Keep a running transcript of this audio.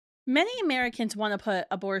Many Americans want to put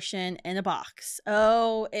abortion in a box.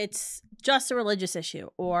 Oh, it's just a religious issue,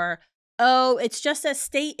 or oh, it's just a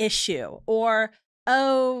state issue, or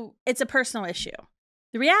oh, it's a personal issue.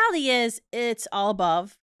 The reality is it's all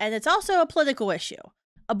above, and it's also a political issue.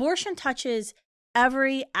 Abortion touches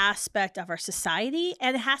every aspect of our society,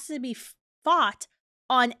 and it has to be fought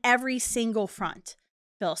on every single front.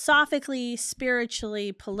 Philosophically,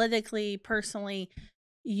 spiritually, politically, personally,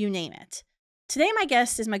 you name it. Today, my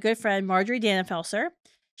guest is my good friend, Marjorie Dannenfelser.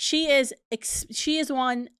 She is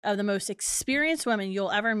one of the most experienced women you'll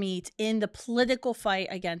ever meet in the political fight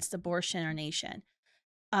against abortion in our nation.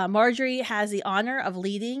 Marjorie has the honor of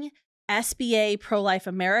leading SBA Pro-Life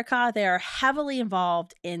America. They are heavily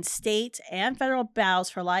involved in state and federal battles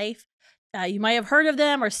for life. You might have heard of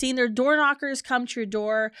them or seen their door knockers come to your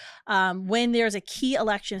door when there's a key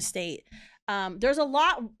election state. There's a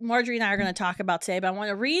lot Marjorie and I are going to talk about today, but I want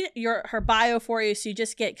to read her bio for you so you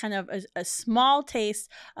just get kind of a small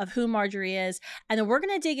taste of who Marjorie is. And then we're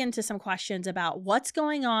going to dig into some questions about what's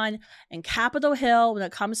going on in Capitol Hill when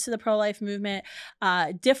it comes to the pro-life movement,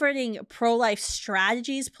 differing pro-life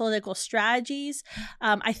strategies, political strategies.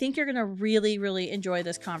 I think you're going to really, really enjoy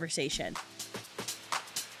this conversation.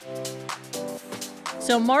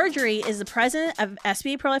 So Marjorie is the president of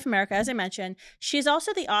SBA Pro-Life America, as I mentioned. She is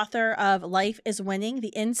also the author of Life is Winning,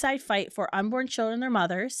 the Inside Fight for Unborn Children and Their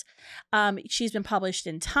Mothers. She's been published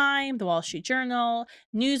in Time, The Wall Street Journal,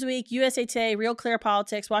 Newsweek, USA Today, Real Clear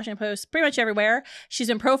Politics, Washington Post, pretty much everywhere. She's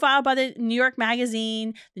been profiled by the New York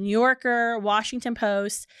Magazine, the New Yorker, Washington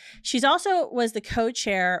Post. She's also was the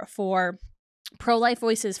co-chair for Pro-Life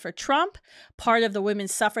Voices for Trump, part of the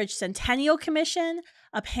Women's Suffrage Centennial Commission,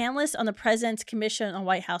 a panelist on the President's Commission on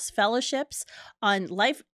White House Fellowships, on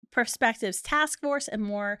Life Perspectives Task Force, and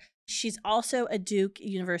more. She's also a Duke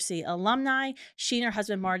University alumni. She and her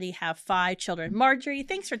husband, Marty, have 5 children. Marjorie,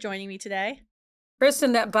 thanks for joining me today.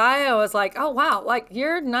 Kristan, that bio is like, oh, wow, like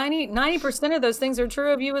you're 90% of those things are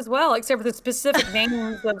true of you as well, except for the specific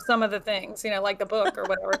names of some of the things, you know, like the book or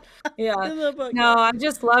whatever. Yeah. No, I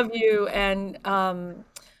just love you. And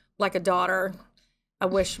like a daughter, I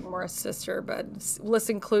wish more a sister, but let's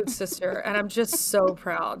include sister. And I'm just so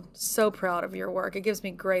proud of your work. It gives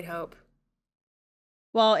me great hope.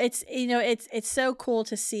 Well, it's so cool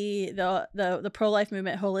to see the pro-life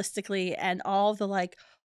movement holistically and all the like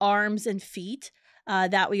arms and feet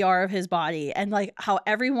that we are of his body, and like how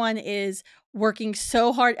everyone is working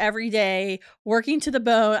so hard every day, working to the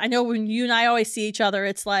bone. I know when you and I always see each other,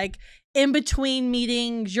 it's like in between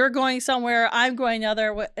meetings, you're going somewhere, I'm going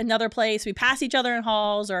another place. We pass each other in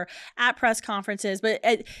halls or at press conferences, but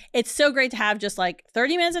it's so great to have just like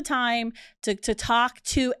 30 minutes of time to talk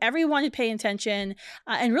to everyone who's paying attention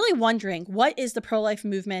and really wondering what is the pro-life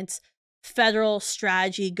movement's federal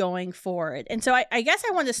strategy going forward. And so I guess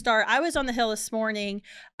I wanted to start. I was on the Hill this morning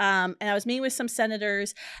and I was meeting with some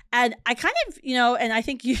senators, and I kind of, and I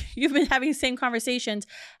think you've been having the same conversations,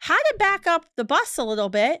 how to back up the bus a little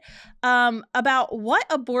bit about what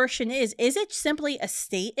abortion is. Is it simply a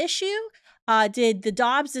state issue? Did the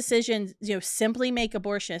Dobbs decision, simply make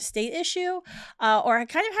abortion a state issue, or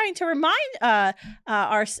kind of having to remind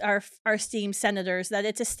our esteemed senators that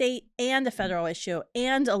it's a state and a federal issue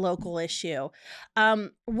and a local issue?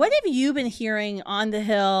 What have you been hearing on the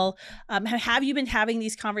Hill? Have you been having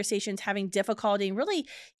these conversations, having difficulty, and really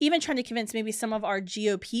even trying to convince maybe some of our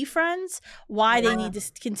GOP friends why they need to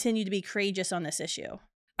continue to be courageous on this issue?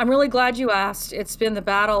 I'm really glad you asked. It's been the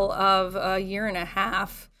battle of a year and a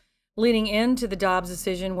half leading into the Dobbs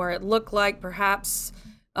decision, where it looked like perhaps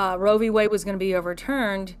Roe v. Wade was going to be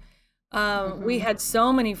overturned. We had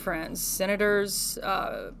so many friends, senators,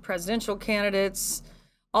 presidential candidates,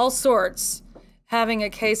 all sorts, having a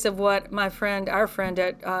case of what our friend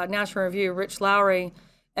at National Review, Rich Lowry,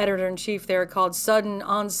 editor-in-chief there, called sudden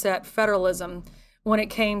onset federalism when it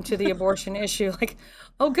came to the abortion issue. Like,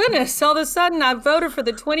 oh goodness, all of a sudden I voted for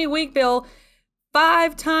the 20-week bill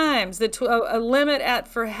 5 times, a limit at,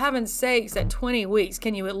 for heaven's sakes, at 20 weeks.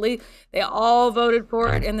 Can you at least, they all voted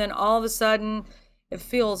for it, and then all of a sudden it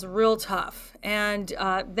feels real tough. And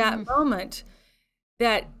that moment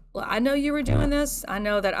that, I know you were doing this, I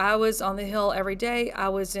know that I was on the Hill every day, I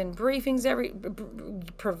was in briefings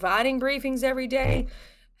providing briefings every day,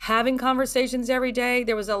 having conversations every day.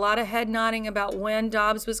 There was a lot of head nodding about when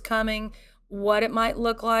Dobbs was coming, what it might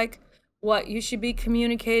look like, what you should be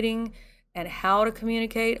communicating, and how to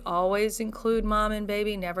communicate. Always include mom and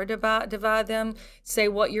baby, never divide them. Say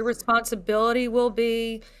what your responsibility will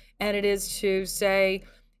be, and it is to say,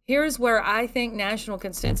 Here's where I think national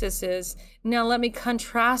consensus is. Now, let me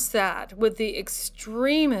contrast that with the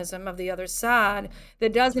extremism of the other side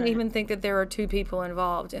that doesn't even think that there are two people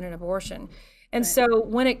involved in an abortion. And so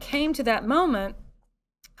when it came to that moment,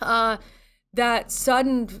 that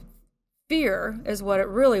sudden fear is what it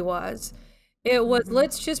really was. It was,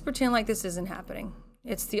 let's just pretend like this isn't happening.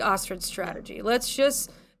 It's the ostrich strategy. Let's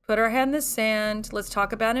just put our head in the sand. Let's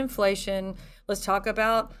talk about inflation. Let's talk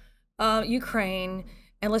about Ukraine.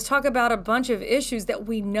 And let's talk about a bunch of issues that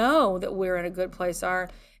we know that we're in a good place are.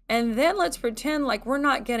 And then let's pretend like we're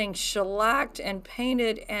not getting shellacked and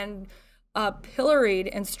painted and pilloried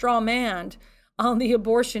and straw-manned on the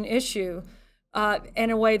abortion issue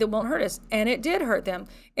in a way that won't hurt us. And it did hurt them.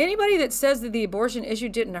 Anybody that says that the abortion issue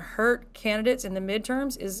didn't hurt candidates in the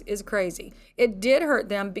midterms is crazy. It did hurt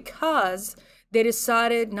them because they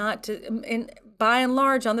decided not to, by and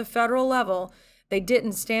large on the federal level, they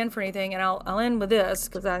didn't stand for anything. And I'll end with this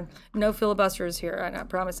because I no filibusters here, I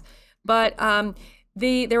promise. But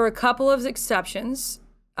there were a couple of exceptions.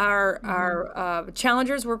 Our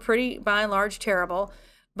challengers were pretty, by and large, terrible.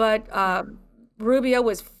 But Rubio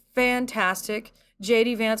was fantastic.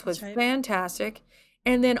 J.D. Vance was fantastic.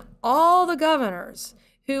 And then all the governors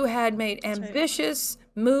who had made ambitious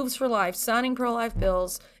moves for life, signing pro-life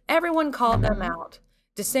bills, everyone called them out.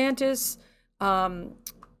 DeSantis,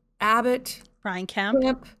 Abbott, Brian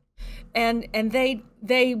Kemp. And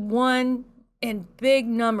they won in big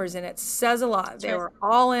numbers, and it says a lot. They were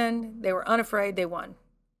all in. They were unafraid. They won.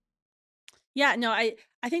 Yeah, no, I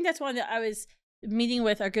think that's one that I was meeting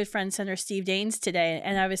with our good friend Senator Steve Daines today,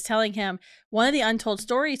 and I was telling him one of the untold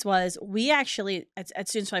stories was we actually at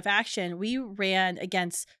Students for Life Action, we ran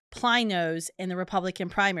against Plinos in the Republican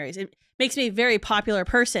primaries. It makes me a very popular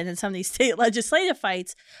person in some of these state legislative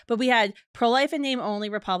fights, but we had pro-life and name-only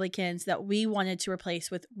Republicans that we wanted to replace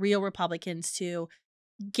with real Republicans to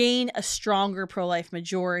gain a stronger pro-life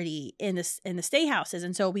majority in the state houses.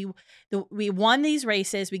 And so we won these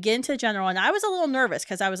races. We get into the general, and I was a little nervous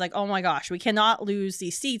because I was like, oh my gosh, we cannot lose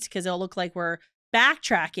these seats because it'll look like we're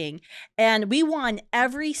backtracking. And we won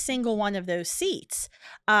every single one of those seats.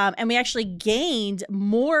 And we actually gained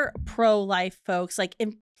more pro-life folks like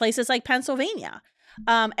in places like Pennsylvania.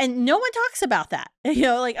 And no one talks about that. You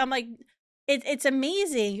know, like I'm like, it's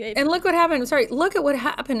amazing. And look what happened. Sorry, look at what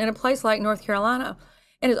happened in a place like North Carolina.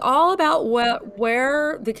 And it's all about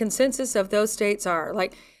where the consensus of those states are.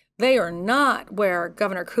 Like, they are not where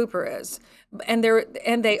Governor Cooper is. And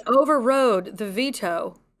they overrode the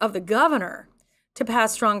veto of the governor to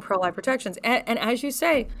pass strong pro-life protections. And as you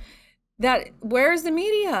say, that where's the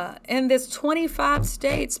media in this 25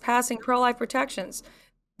 states passing pro-life protections?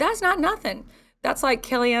 That's not nothing. That's like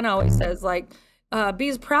Kellyanne always says, like, be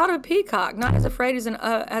as proud of a peacock, not as afraid as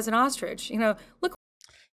an ostrich. You know, look.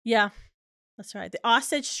 Yeah. That's right. The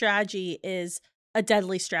ostrich strategy is a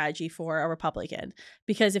deadly strategy for a Republican,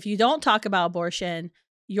 because if you don't talk about abortion,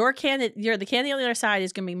 the candidate on the other side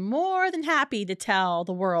is going to be more than happy to tell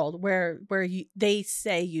the world where they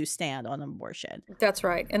say you stand on abortion. That's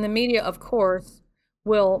right. And the media, of course,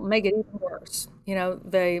 will make it even worse. You know,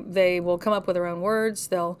 they will come up with their own words.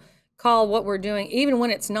 They'll call what we're doing, even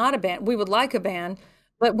when it's not a ban. We would like a ban,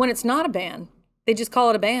 but when it's not a ban, they just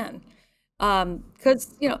call it a ban.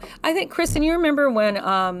 Because, you know, I think, Kristan, you remember when,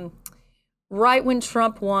 right when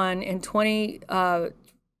Trump won in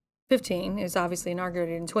 2015, it was obviously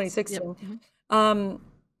inaugurated in 2016. Yep. No,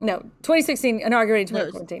 2016 inaugurated in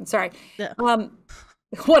 2014. Sorry. Yeah.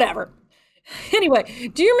 Whatever. Anyway,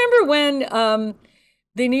 do you remember when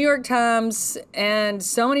the New York Times and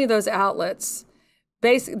so many of those outlets,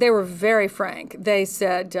 they were very frank. They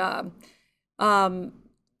said, it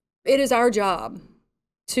is our job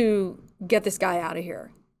to get this guy out of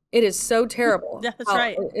here. It is so terrible. Yeah, that's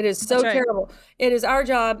right. It is so terrible. It is our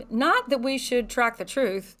job, not that we should track the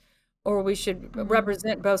truth or we should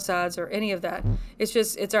represent both sides or any of that. It's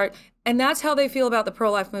just, it's our, and that's how they feel about the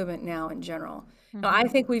pro-life movement now in general. Now, I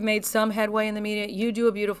think we've made some headway in the media. You do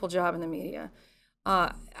a beautiful job in the media.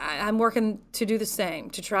 I'm working to do the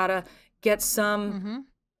same, to try to get some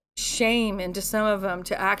shame into some of them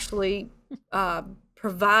to actually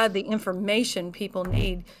provide the information people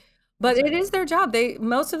need. But it is their job.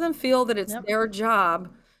 Most of them feel that it's their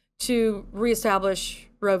job to reestablish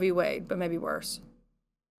Roe v. Wade, but maybe worse.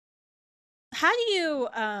 How do you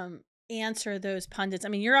answer those pundits? I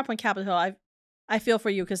mean, you're up on Capitol Hill. I feel for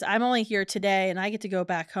you because I'm only here today and I get to go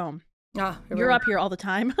back home. You're up here all the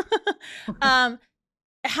time.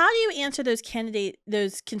 How do you answer those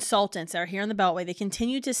consultants that are here in the Beltway? They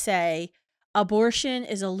continue to say abortion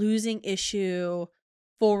is a losing issue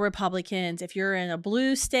for Republicans. If you're in a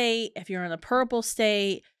blue state, if you're in a purple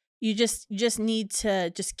state, you just need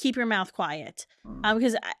to just keep your mouth quiet,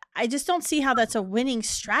 because I just don't see how that's a winning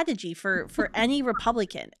strategy for any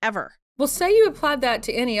Republican ever. Well, say you applied that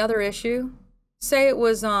to any other issue. Say it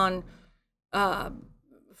was on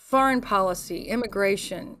foreign policy,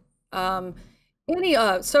 immigration, any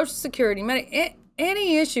Social Security,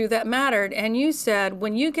 any issue that mattered, and you said,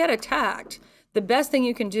 when you get attacked, the best thing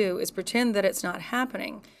you can do is pretend that it's not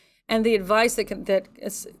happening. And the advice that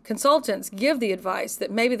consultants give, the advice that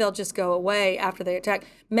maybe they'll just go away after they attack.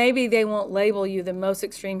 Maybe they won't label you the most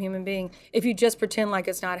extreme human being if you just pretend like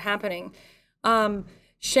it's not happening.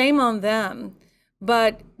 Shame on them,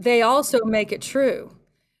 but they also make it true.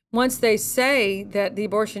 Once they say that the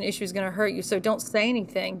abortion issue is going to hurt you, so don't say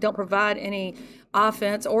anything, don't provide any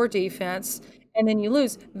offense or defense, and then you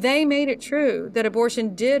lose. They made it true that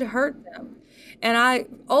abortion did hurt them. And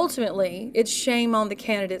ultimately, it's shame on the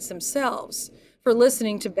candidates themselves for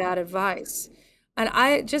listening to bad advice. And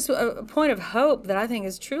a point of hope that I think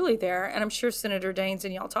is truly there, and I'm sure Senator Daines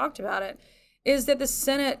and y'all talked about it, is that the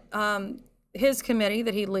Senate, his committee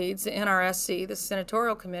that he leads, the NRSC, the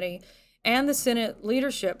Senatorial Committee, and the Senate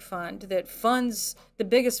Leadership Fund that funds the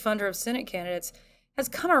biggest funder of Senate candidates has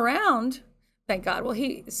come around. Thank God. Well,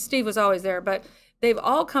 Steve was always there, but they've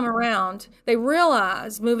all come around. They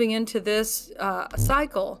realize moving into this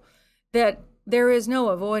cycle that there is no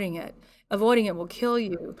avoiding it. Avoiding it will kill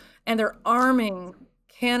you. And they're arming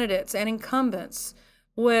candidates and incumbents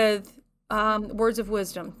with words of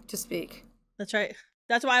wisdom to speak. That's right.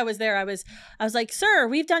 That's why I was there. I was like, sir,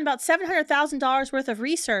 we've done about $700,000 worth of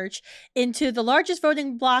research into the largest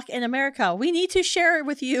voting bloc in America. We need to share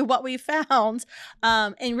with you what we found,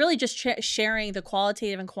 and really just sharing the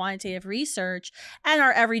qualitative and quantitative research and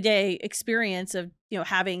our everyday experience of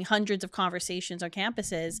having hundreds of conversations on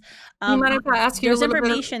campuses. You mind if I ask you there's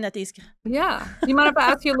information that these? Yeah. You mind if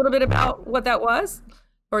I ask you a little bit about what that was,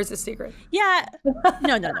 or is it secret? Yeah.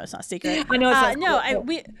 No, it's not secret. I know it's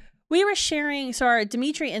not We were sharing, so our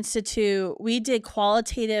Dimitri Institute, we did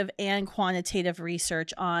qualitative and quantitative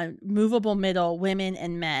research on movable middle women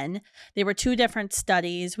and men. They were two different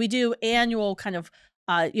studies. We do annual kind of,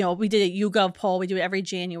 we did a YouGov poll. We do it every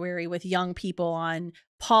January with young people on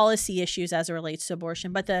policy issues as it relates to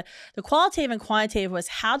abortion. But the qualitative and quantitative was,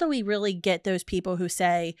 how do we really get those people who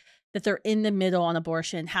say that they're in the middle on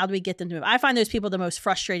abortion? How do we get them to move? I find those people the most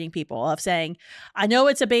frustrating people, of saying, I know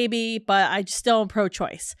it's a baby, but I still am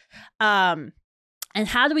pro-choice. And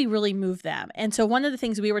how do we really move them? And so one of the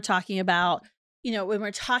things we were talking about, when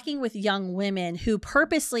we're talking with young women who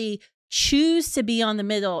purposely choose to be in the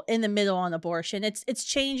middle on abortion, it's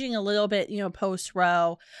changing a little bit, post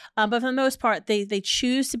Roe, but for the most part, they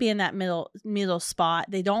choose to be in that middle spot.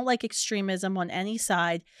 They don't like extremism on any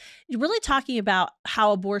side. You're really talking about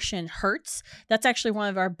how abortion hurts. That's actually one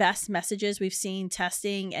of our best messages we've seen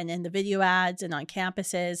testing and in the video ads and on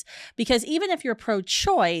campuses, because even if you're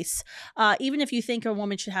pro-choice, even if you think a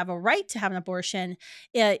woman should have a right to have an abortion,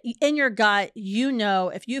 in your gut,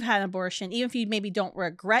 if you've had an abortion, even if you maybe don't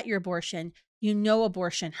regret your abortion,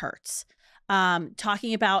 abortion hurts.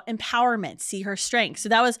 Talking about empowerment, see her strength. So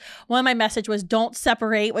that was one of my message, was don't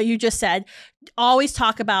separate what you just said. Always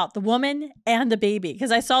talk about the woman and the baby.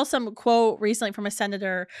 Because I saw some quote recently from a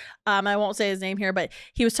senator, I won't say his name here, but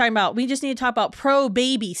he was talking about, we just need to talk about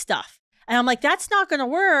pro-baby stuff. And I'm like, that's not going to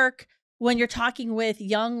work when you're talking with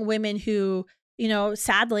young women who,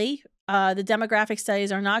 sadly, the demographic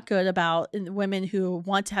studies are not good about women who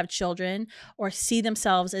want to have children or see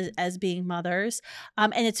themselves as being mothers.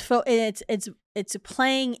 And it's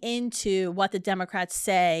playing into what the Democrats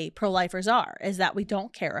say pro-lifers are, is that we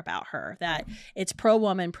don't care about her, that it's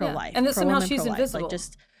pro-woman, pro-life. And that somehow she's invisible. Like,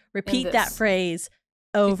 just repeat that phrase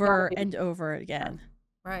over and over again.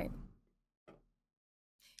 Right.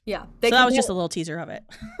 Yeah. So that was just a little teaser of it.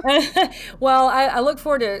 Well, I look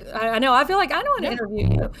forward to, I feel like I know how to interview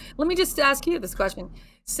you. Let me just ask you this question.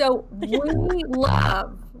 So we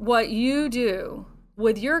love what you do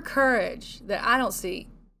with your courage that I don't see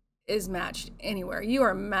is matched anywhere. You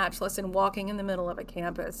are matchless in walking in the middle of a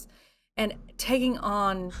campus and taking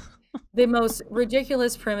on the most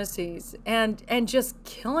ridiculous premises and just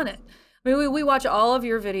killing it. I mean, we watch all of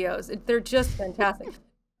your videos. They're just fantastic.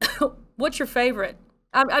 What's your favorite?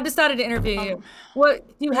 I decided to interview you. What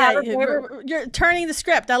do you have? You're turning the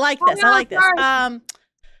script. I like this.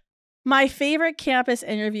 My favorite campus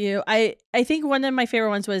interview, I think one of my favorite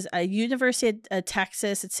ones was University of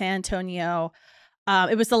Texas at San Antonio.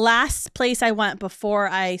 It was the last place I went before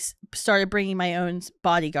I started bringing my own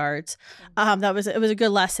bodyguards. It was a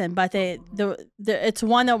good lesson, but it's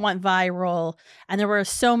one that went viral, and there were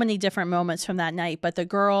so many different moments from that night. But the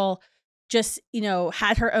girl just,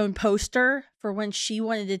 had her own poster for when she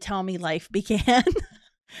wanted to tell me life began.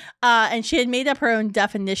 And she had made up her own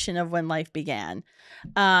definition of when life began.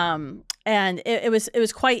 And it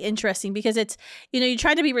was quite interesting because it's, you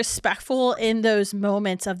try to be respectful in those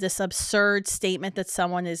moments of this absurd statement that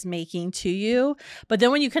someone is making to you. But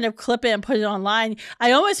then when you kind of clip it and put it online,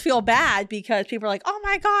 I almost feel bad because people are like, oh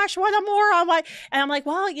my gosh, what a moron. Why? And I'm like,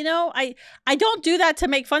 well, I don't do that to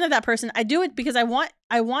make fun of that person. I do it because I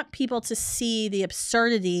want people to see the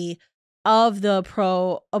absurdity of the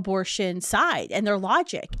pro-abortion side and their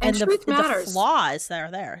logic and the flaws that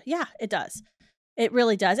are there. Yeah, it does. It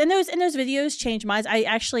really does. And those videos change minds. I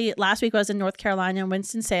actually, last week I was in North Carolina in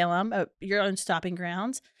Winston-Salem, your own stopping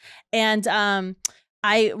grounds. And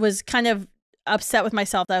I was kind of upset with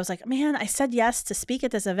myself that I was like, man, I said yes to speak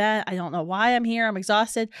at this event. I don't know why I'm here. I'm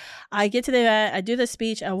exhausted. I get to the event. I do the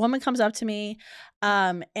speech. A woman comes up to me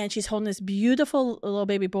and she's holding this beautiful little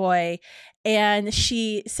baby boy. And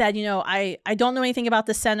she said, I don't know anything about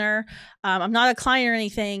the center. I'm not a client or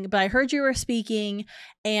anything, but I heard you were speaking.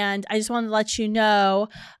 And I just wanted to let you know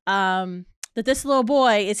that this little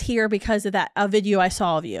boy is here because of a video I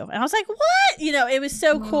saw of you. And I was like, what? It was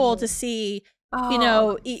so cool to see.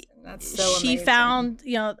 That's so she amazing. found,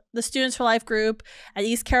 the Students for Life group at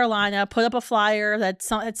East Carolina, put up a flyer that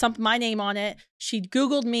had my name on it. She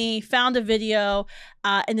Googled me, found a video,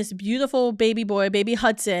 and this beautiful baby boy, baby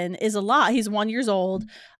Hudson, is alive. He's 1 year old,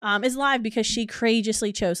 is alive because she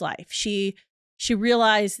courageously chose life. She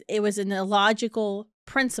realized it was an illogical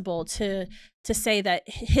principle to say that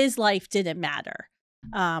his life didn't matter.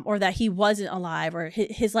 Or that he wasn't alive, or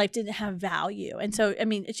his life didn't have value. And so, I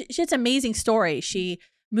mean, it's an amazing story. She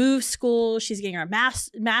moved schools. She's getting her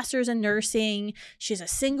master's in nursing. She's a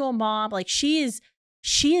single mom. Like she is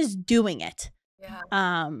doing it. Yeah.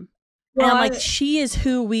 And I'm like, she is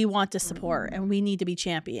who we want to support, and we need to be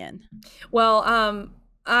championed. Well,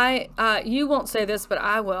 you won't say this, but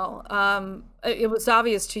I will. It was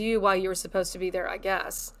obvious to you why you were supposed to be there, I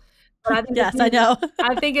guess. Yes, I know.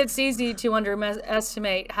 I think it's easy to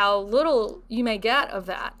underestimate how little you may get of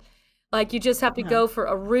that. Like you just have to go for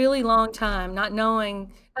a really long time, not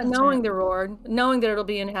knowing the Lord, knowing that it'll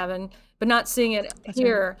be in heaven, but not seeing it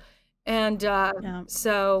here. Right. And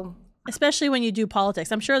so, especially when you do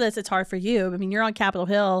politics, I'm sure that it's hard for you. I mean, you're on Capitol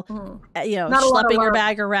Hill, schlepping your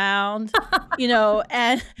bag around,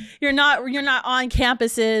 and you're not on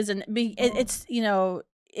campuses, and it's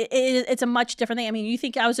it's a much different thing. I mean, you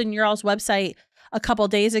think I was on your all's website a couple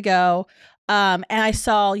of days ago, and I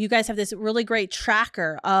saw you guys have this really great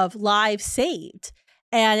tracker of lives saved,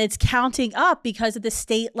 and it's counting up because of the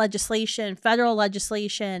state legislation, federal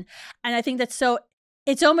legislation. And I think that's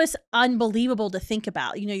it's almost unbelievable to think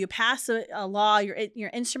about. You pass a law, you're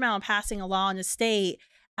instrumental in passing a law in a state,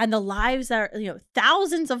 and the lives that are,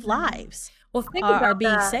 thousands of lives. Well, are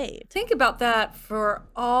being saved. Think about that for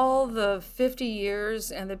all the 50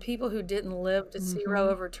 years and the people who didn't live to see Roe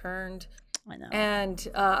overturned. I know.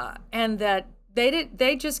 And that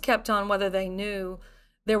they just kept on whether they knew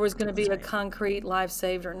there was going to be a concrete life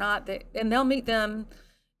saved or not. And they'll meet them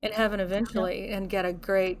in heaven eventually and get a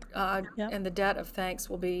great, and the debt of thanks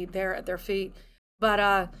will be there at their feet. But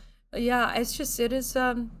it is,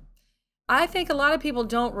 I think a lot of people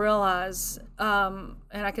don't realize, and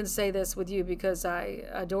I can say this with you because I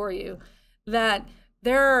adore you, that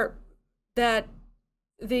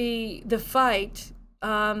the fight,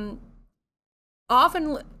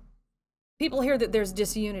 often people hear that there's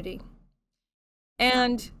disunity,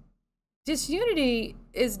 and disunity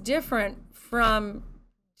is different from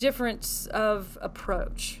difference of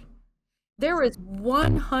approach. There is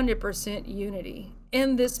 100% unity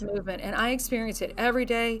in this movement, and I experience it every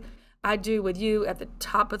day. I do with you at the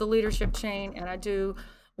top of the leadership chain, and I do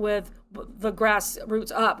with the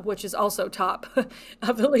grassroots up, which is also top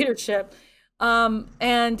of the leadership.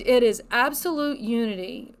 And it is absolute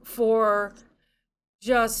unity for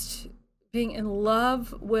just being in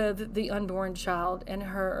love with the unborn child and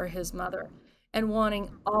her or his mother, and wanting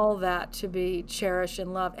all that to be cherished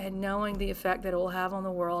and loved, and knowing the effect that it will have on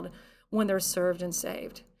the world when they're served and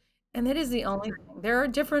saved. And that is the only thing. There are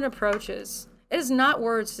different approaches. It is not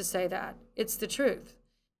words to say that. It's the truth.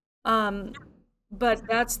 But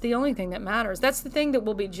that's the only thing that matters. That's the thing that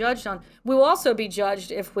we'll be judged on. We will also be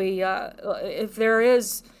judged if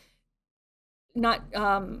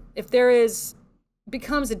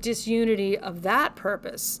becomes a disunity of that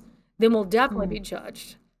purpose, then we'll definitely be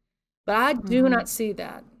judged. But I do not see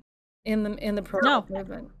that in the pro-life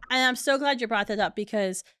movement. And I'm so glad you brought that up,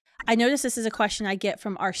 because I notice this is a question I get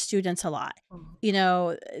from our students a lot.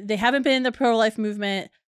 They haven't been in the pro-life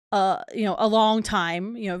movement a long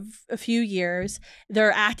time, a few years.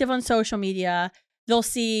 They're active on social media. They'll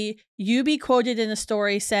see you be quoted in a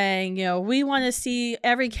story saying, we want to see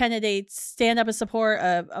every candidate stand up and support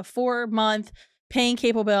a 4-month paying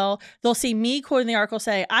cable bill. They'll see me quoting the article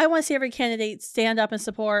saying, I want to see every candidate stand up and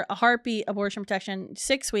support a heartbeat abortion protection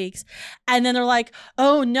 6 weeks. And then they're like,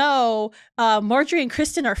 oh no, Marjorie and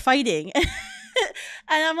Kristan are fighting. And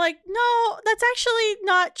I'm like, no, that's actually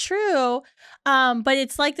not true. But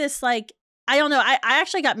it's like this, like, I don't know. I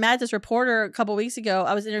actually got mad at this reporter a couple weeks ago.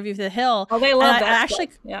 I was interviewed for The Hill. Oh, they love that. Actually,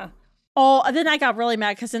 yeah. Oh, then I got really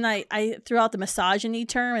mad because then I threw out the misogyny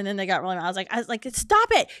term, and then they got really mad. I was like, stop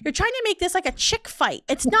it! You're trying to make this like a chick fight.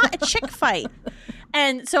 It's not a chick fight.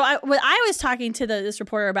 And so what I was talking to this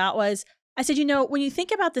reporter about was, I said, when you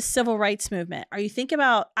think about the civil rights movement, or you think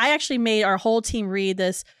about, I actually made our whole team read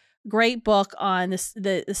this great book on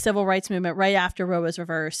the civil rights movement right after Roe was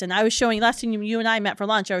reversed. And I was showing, last time you and I met for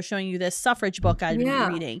lunch, I was showing you this suffrage book I'd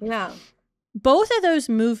been reading. Yeah. Both of those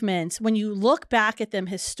movements, when you look back at them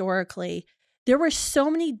historically, there were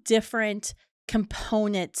so many different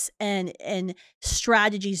components and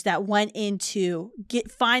strategies that went into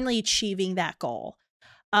finally achieving that goal.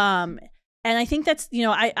 And I think that's,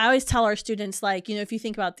 I always tell our students, like, if you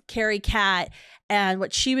think about Carrie Catt and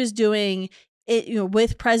what she was doing,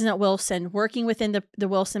 with President Wilson, working within the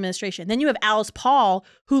Wilson administration. Then you have Alice Paul,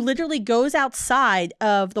 who literally goes outside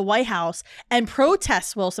of the White House and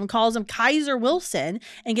protests Wilson, calls him Kaiser Wilson,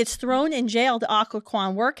 and gets thrown in jail at the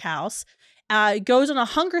Occoquan workhouse, goes on a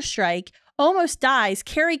hunger strike, almost dies.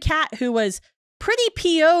 Carrie Catt, who was pretty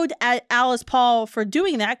PO'd at Alice Paul for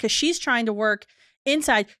doing that because she's trying to work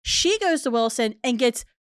inside, she goes to Wilson and gets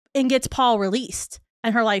Paul released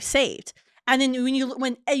and her life saved. And then when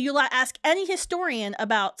you ask any historian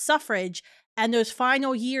about suffrage and those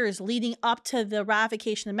final years leading up to the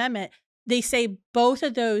ratification amendment, they say both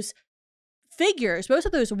of those figures, both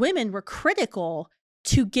of those women were critical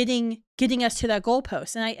to getting us to that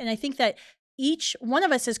goalpost. And I think that each one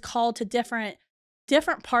of us is called to different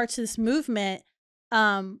parts of this movement.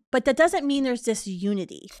 But that doesn't mean there's this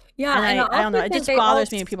unity. Yeah, and I don't know. It just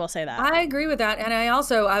bothers me when people say that. I agree with that. And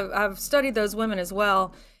I've studied those women as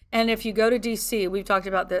well. And if you go to DC, we've talked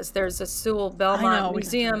about this, there's a Sewell Belmont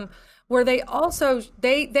Museum where they also,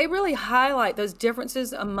 they really highlight those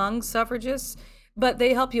differences among suffragists, but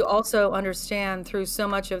they help you also understand through so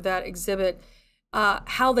much of that exhibit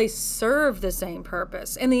how they serve the same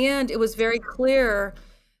purpose. In the end, it was very clear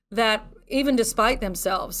that even despite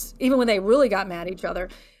themselves, even when they really got mad at each other,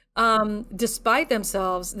 despite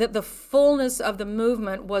themselves, that the fullness of the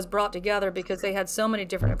movement was brought together because they had so many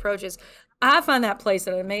different approaches. I find that place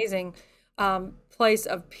an amazing place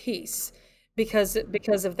of peace because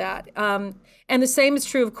of that. And the same is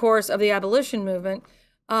true, of course, of the abolition movement.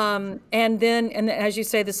 And as you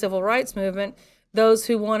say, the civil rights movement, those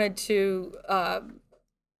who wanted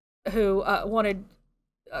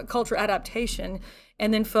cultural adaptation,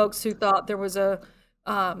 and then folks who thought there was that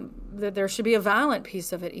there should be a violent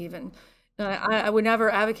piece of it even. I would never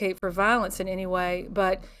advocate for violence in any way,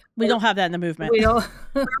 but we don't have that in the movement. We don't.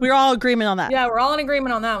 We're all in agreement on that. Yeah, we're all in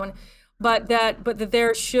agreement on that one. But that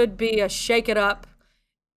there should be a shake it up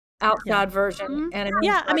outside version. And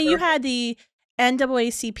I mean, you had the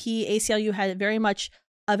NAACP, ACLU had very much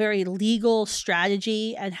a very legal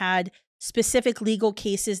strategy and had specific legal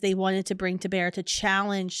cases they wanted to bring to bear to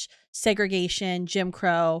challenge segregation, Jim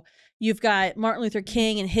Crow. You've got Martin Luther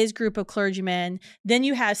King and his group of clergymen. Then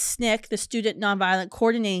you have SNCC, the Student Nonviolent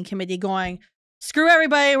Coordinating Committee, going, screw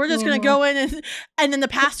everybody, we're just going to go in. And then the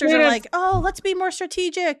pastors are like, oh, let's be more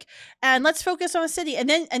strategic and let's focus on the city. And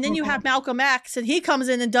then you have Malcolm X, and he comes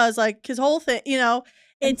in and does like his whole thing,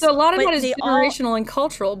 It's a lot of that is generational and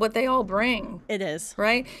cultural, but they all bring. It is.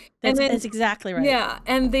 Right? That's exactly right. Yeah.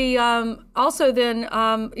 And the also then,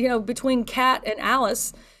 between Kat and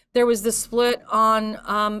Alice, there was the split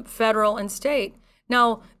on federal and state.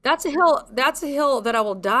 Now, that's a hill that I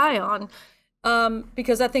will die on.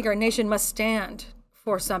 Because I think our nation must stand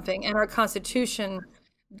for something, and our Constitution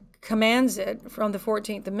commands it from the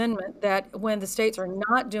 14th Amendment that when the states are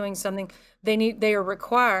not doing something, they are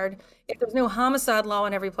required. If there's no homicide law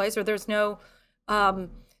in every place, or there's no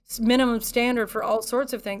minimum standard for all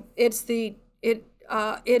sorts of things, it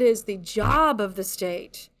is the job of the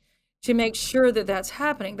state to make sure that that's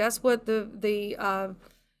happening. That's what the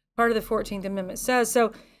part of the 14th Amendment says.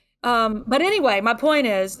 So. But anyway, my point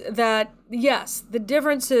is that, yes, the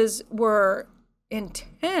differences were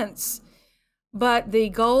intense, but the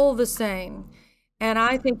goal the same. And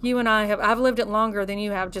I think you and I've lived it longer than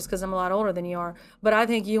you have just because I'm a lot older than you are, but I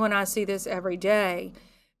think you and I see this every day,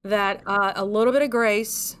 that a little bit of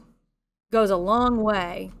grace goes a long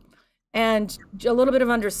way. And a little bit of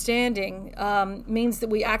understanding means that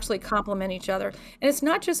we actually complement each other. And it's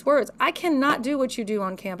not just words. I cannot do what you do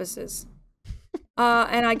on campuses.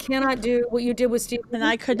 And I cannot do what you did with Steve. And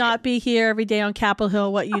I could not be here every day on Capitol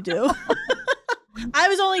Hill, what you do. I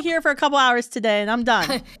was only here for a couple hours today, and I'm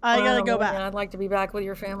done. I gotta go back. Yeah, I'd like to be back with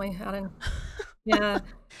your family. Yeah.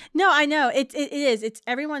 No, I know. It is. It's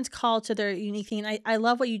everyone's call to their unique thing. And I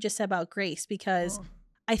love what you just said about grace, because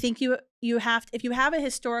I think you have if you have a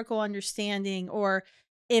historical understanding, or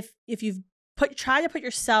if you've try to put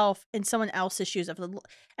yourself in someone else's shoes. And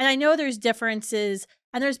I know there's differences,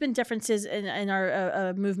 and there's been differences in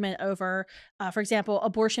our movement over, for example,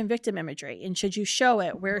 abortion victim imagery, and should you show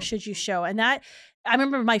it? Where should you show? And that, I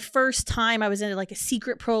remember my first time I was in like a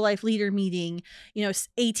secret pro-life leader meeting,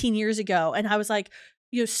 18 years ago, and I was like,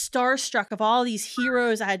 starstruck of all these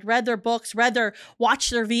heroes. I had read their books,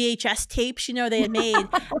 watched their VHS tapes, they had made,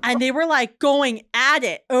 and they were like going at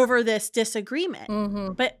it over this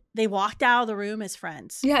disagreement. But they walked out of the room as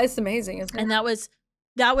friends. Yeah, it's amazing, isn't it? And that was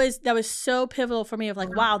so pivotal for me, of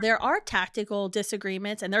like, wow, there are tactical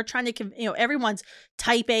disagreements, and they're trying to, everyone's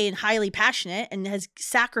type A and highly passionate and has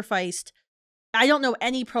sacrificed. I don't know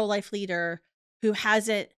any pro-life leader who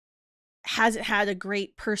hasn't had a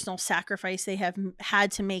great personal sacrifice they have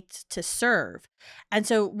had to make to serve. And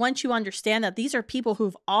so once you understand that these are people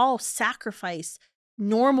who've all sacrificed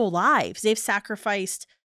normal lives, they've sacrificed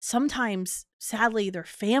sometimes, sadly, their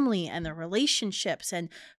family and their relationships, and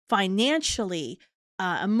financially,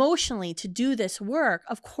 emotionally, to do this work.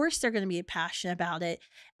 Of course, they're going to be passionate about it.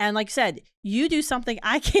 And like I said, you do something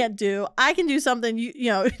I can't do. I can do something you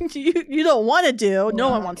don't want to do. No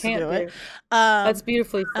one wants to do it. That's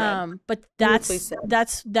beautifully said. But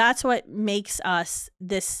that's what makes us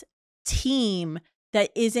this team that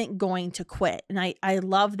isn't going to quit. And I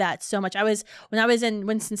love that so much. When I was in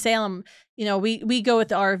Winston-Salem, we go with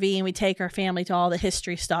the RV and we take our family to all the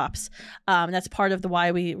history stops. That's part of why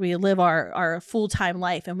we live our full-time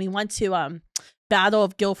life. And we went to Battle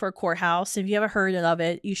of Guilford Courthouse. If you ever heard of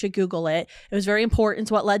it, you should Google it. It was very important.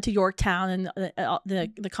 It's what led to Yorktown and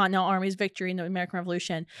the Continental Army's victory in the American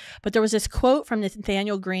Revolution. But there was this quote from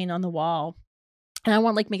Nathaniel Greene on the wall, and I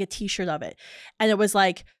want to make a t-shirt of it. And it was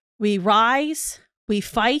like, we rise, we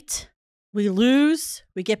fight, we lose,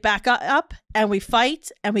 we get back up, and we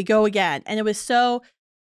fight, and we go again. And it was so,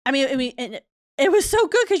 it was so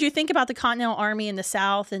good, because you think about the Continental Army in the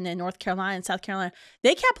South and in North Carolina and South Carolina,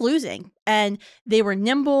 they kept losing, and they were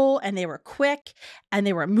nimble, and they were quick, and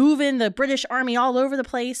they were moving the British Army all over the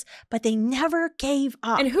place, but they never gave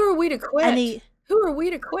up. And who are we to quit? Who are we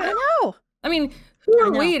to quit? I know. Who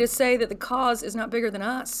are we to say that the cause is not bigger than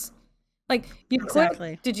us? Like, you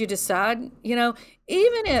exactly. Quit, did you decide? Even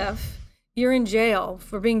if you're in jail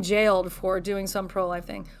for being jailed for doing some pro-life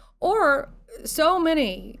thing, or so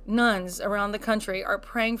many nuns around the country are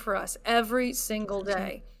praying for us every single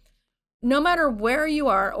day. No matter where you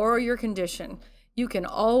are or your condition, you can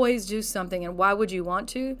always do something. And why would you want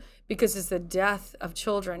to? Because it's the death of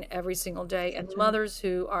children every single day, and mothers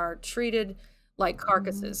who are treated like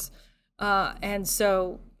carcasses. And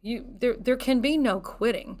so there can be no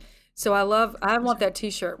quitting. So I want that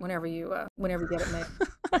t-shirt whenever you get it made.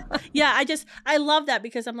 Yeah, I love that,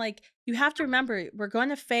 because I'm like, you have to remember, we're going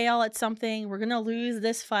to fail at something. We're going to lose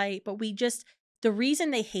this fight, but the reason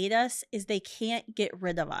they hate us is they can't get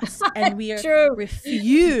rid of us, and we are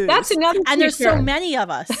refused. That's another t-shirt. And there's so many of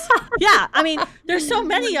us. Yeah, there's so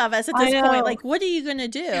many of us at this point. Like, what are you going to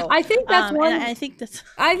do? I think that's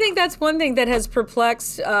I think that's one thing that has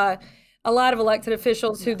perplexed a lot of elected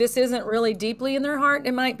officials who this isn't really deeply in their heart.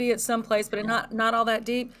 It might be at some place, but not all that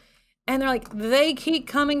deep. And they're like, they keep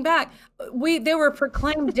coming back. They were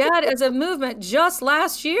proclaimed dead as a movement just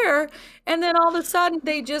last year, and then all of a sudden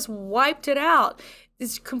they just wiped it out.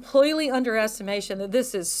 It's completely underestimation that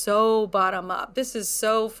this is so bottom up. This is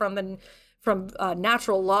so from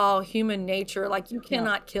natural law, human nature. Like, you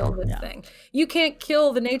cannot kill this thing. You can't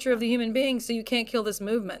kill the nature of the human being, so you can't kill this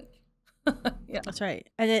movement. Yeah, that's right.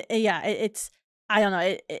 And it's I don't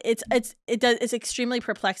know. It's extremely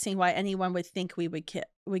perplexing why anyone would think we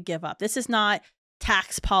would give up. This is not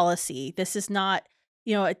tax policy. This is not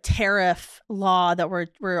a tariff law that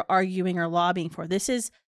we're arguing or lobbying for. This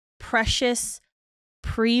is precious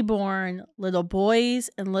preborn little boys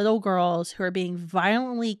and little girls who are being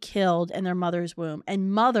violently killed in their mother's womb,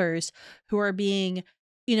 and mothers who are being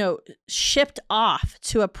shipped off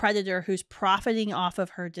to a predator who's profiting off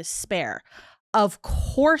of her despair. Of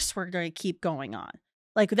course, we're going to keep going on.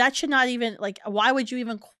 Like, that should not even, why would you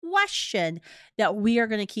even question that we are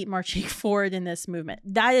going to keep marching forward in this movement?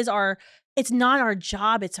 It's not our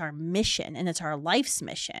job. It's our mission, and it's our life's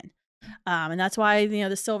mission. And that's why, you know,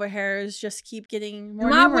 the silver hairs just keep getting more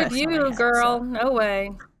Not numerous with in my you, head, girl. so. No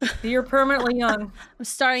way. You're permanently young I'm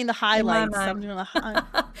starting the in my highlights. I'm mind. doing the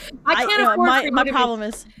I you can't know, afford for you my to be. problem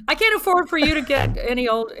is I can't afford for you to get any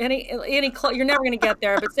you're never going to get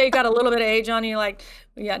there. But say you got a little bit of age on you, like,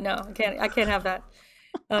 yeah, no, I can't have that.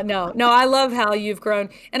 No, I love how you've grown.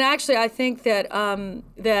 And actually, I think that,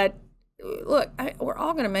 look, we're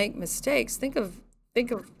all going to make mistakes. Think of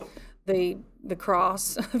the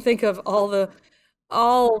cross. Think of all the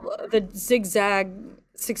zigzag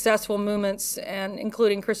successful movements, and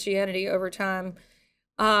including Christianity over time.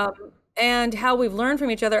 And how we've learned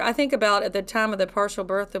from each other. I think about at the time of the partial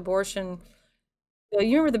birth abortion,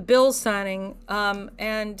 you remember the bill signing,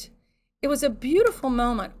 and it was a beautiful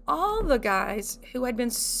moment. All the guys who had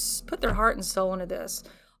been put their heart and soul into this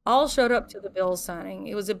all showed up to the bill signing.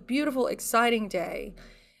 It was a beautiful, exciting day.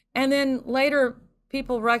 And then later,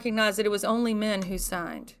 people recognized that it was only men who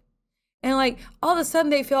signed. And like all of a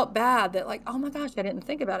sudden they felt bad that like, oh my gosh, I didn't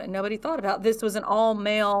think about it. Nobody thought about it. This was an all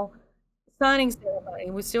male signing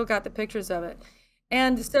ceremony. We still got the pictures of it.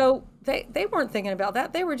 And so they weren't thinking about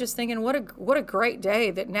that. They were just thinking, what a great day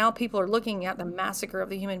that now people are looking at the massacre of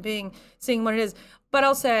the human being, seeing what it is. But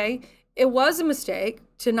I'll say it was a mistake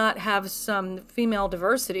to not have some female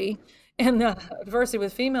diversity and the diversity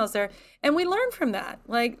with females there. And we learned from that.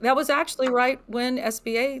 Like that was actually right when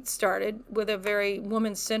SBA started with a very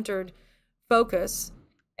woman-centered focus.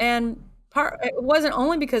 And it wasn't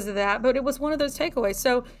only because of that, but it was one of those takeaways.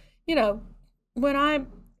 So, you know, when I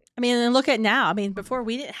mean, and look at now. I mean, before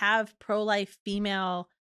we didn't have pro-life female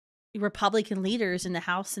Republican leaders in the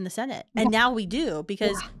House and the Senate. And now we do,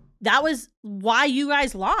 because that was why you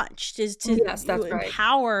guys launched, is to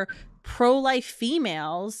empower pro-life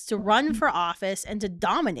females to run for office and to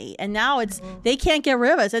dominate. And now it's they can't get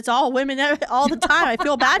rid of us. It's all women all the time. I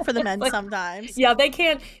feel bad for the men sometimes. Yeah, they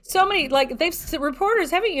can't. So many, like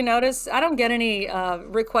reporters, haven't you noticed? I don't get any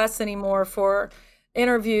requests anymore for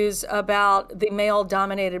interviews about the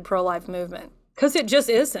male-dominated pro-life movement, because it just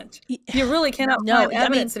isn't. You really cannot find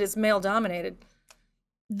evidence that it's male-dominated.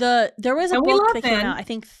 There was a book that came out, I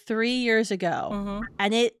think 3 years ago,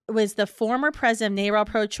 and it was the former president of NARAL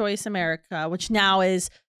Pro-Choice America, which now is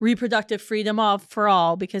Reproductive Freedom for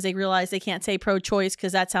All, because they realize they can't say pro-choice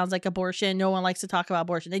because that sounds like abortion. No one likes to talk about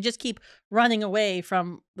abortion. They just keep running away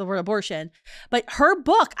from the word abortion. But her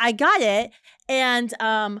book, I got it, and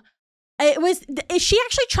she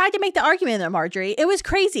actually tried to make the argument there, Marjorie. It was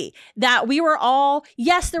crazy that we were all,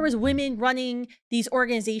 yes, there was women running these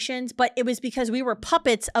organizations, but it was because we were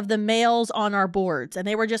puppets of the males on our boards, and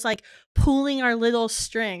they were just like pulling our little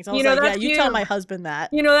strings. I was like, yeah, you tell my husband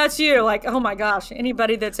that. You know, that's you. Like, oh my gosh,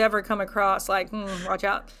 anybody that's ever come across, like, watch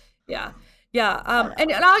out. Yeah. Yeah.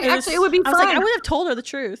 Actually, it would be fun. I was like, I would have told her the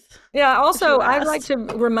truth. Yeah. Also, I'd like to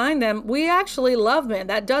remind them, we actually love men.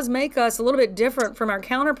 That does make us a little bit different from our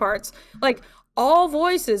counterparts. Like all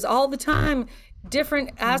voices, all the time, different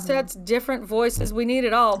assets, different voices. We need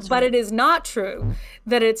it all. That's but it is not true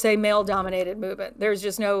that it's a male-dominated movement. There's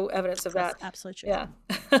just no evidence of that. That's absolutely true.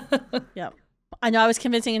 Yeah. Yeah. I know I was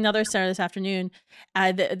convincing another senator this afternoon.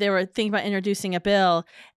 They were thinking about introducing a bill,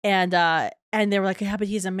 and they were like, yeah, but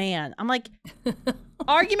he's a man. I'm like,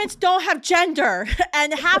 arguments don't have gender,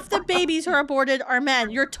 and half the babies who are aborted are men.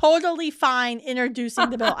 You're totally fine introducing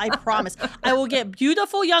the bill. I promise. I will get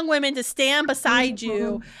beautiful young women to stand beside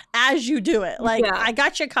you as you do it. Like, I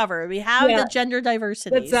got you covered. We have the gender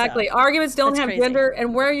diversity. Exactly. So. Arguments don't have gender,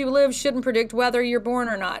 and where you live shouldn't predict whether you're born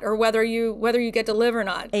or not, or whether you get to live or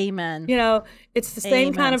not. Amen. You know, it's the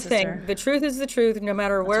same kind of thing. The truth is the truth, no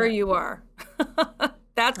matter where you are.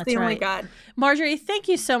 That's the only God. Marjorie, thank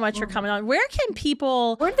you so much for coming on. Where can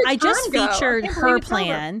people? I just featured her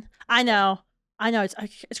plan. I know.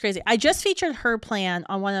 It's crazy. I just featured her plan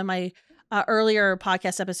on one of my earlier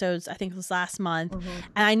podcast episodes. I think it was last month,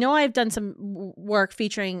 and I know I've done some work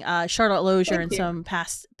featuring Charlotte Lozier in some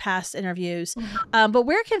past interviews. But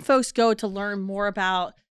where can folks go to learn more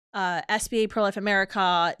about SBA Pro-Life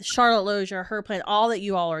America, Charlotte Lozier, her plan, all that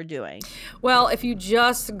you all are doing? Well, if you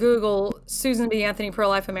just Google Susan B. Anthony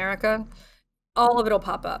Pro-Life America, all of it will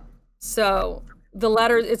pop up. So the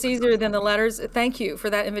letters, it's easier than the letters. Thank you for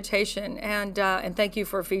that invitation, and thank you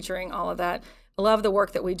for featuring all of that. I love the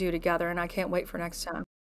work that we do together, and I can't wait for next time.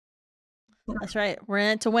 That's right. We're in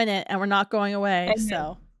it to win it, and we're not going away. Amen.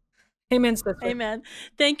 So. Amen, sister. Amen.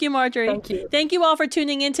 Thank you, Marjorie. Thank you. Thank you all for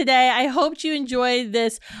tuning in today. I hope you enjoyed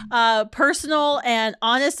this personal and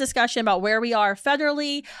honest discussion about where we are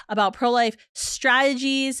federally, about pro-life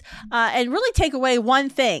strategies, and really take away one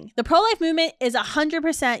thing. The pro-life movement is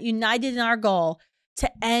 100% united in our goal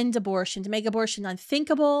to end abortion, to make abortion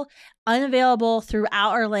unthinkable, unavailable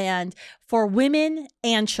throughout our land for women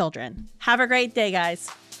and children. Have a great day, guys.